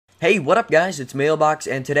Hey, what up guys, it's Mailbox,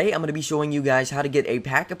 and today I'm going to be showing you guys how to get a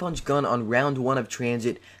Pack-a-Punch gun on round 1 of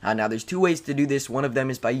TranZit. Now there's two ways to do this. One of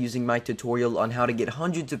them is by using my tutorial on how to get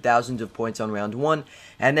hundreds of thousands of points on round 1,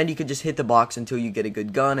 and then you can just hit the box until you get a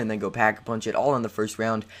good gun and then go Pack-a-Punch it all in the first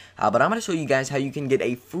round. But I'm going to show you guys how you can get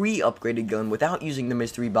a free upgraded gun without using the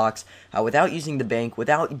mystery box, without using the bank,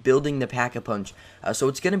 without building the Pack-a-Punch. So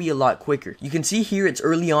it's going to be a lot quicker. You can see here it's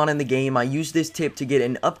early on in the game. I used this tip to get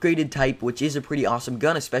an upgraded type, which is a pretty awesome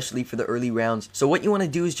gun, especially for the early rounds. So what you want to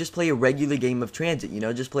do is just play a regular game of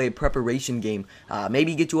TranZit, just play a preparation game.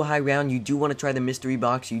 Maybe get to a high round, you do want to try the mystery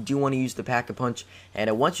box, you do want to use the Pack-a-Punch,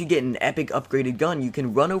 and once you get an epic upgraded gun, you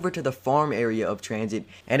can run over to the farm area of TranZit,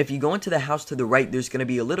 and if you go into the house to the right, there's going to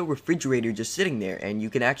be a little refrigerator just sitting there, and you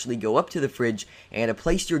can actually go up to the fridge and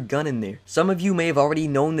place your gun in there. Some of you may have already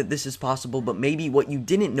known that this is possible, but maybe what you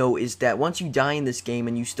didn't know is that once you die in this game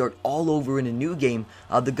and you start all over in a new game,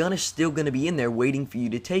 the gun is still going to be in there waiting for you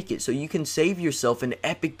to take it. So you can save yourself an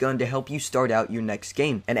epic gun to help you start out your next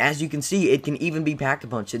game. And as you can see, it can even be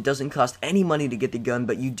Pack-a-Punch. It doesn't cost any money to get the gun,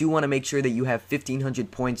 but you do want to make sure that you have 1500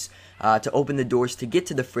 points to open the doors to get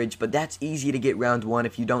to the fridge, but that's easy to get round 1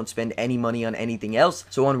 if you don't spend any money on anything else.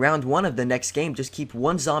 So on round 1 of the next game, just keep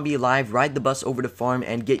one zombie alive, ride the bus over to farm,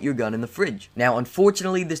 and get your gun in the fridge. Now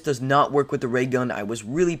unfortunately this does not work with the ray gun. I was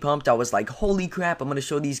really pumped. I was like, holy crap, I'm going to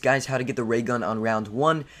show these guys how to get the ray gun on round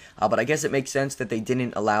 1, but I guess it makes sense that they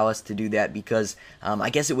didn't allow us to do that because I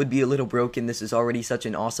guess it would be a little broken. This is already such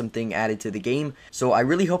an awesome thing added to the game, so I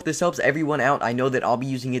really hope this helps everyone out. I know that I'll be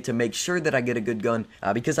using it to make sure that I get a good gun,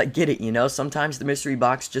 because I get it, sometimes the mystery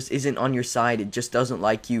box just isn't on your side, it just doesn't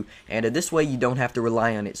like you, and this way you don't have to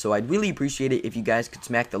rely on it. So I'd really appreciate it if you guys could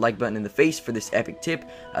smack the like button in the face for this epic tip,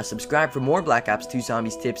 subscribe for more Black Ops 2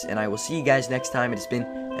 Zombies tips, and I will see you guys next time. It's been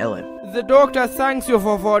LM. The doctor thanks you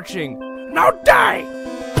for watching. Now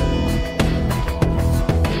die!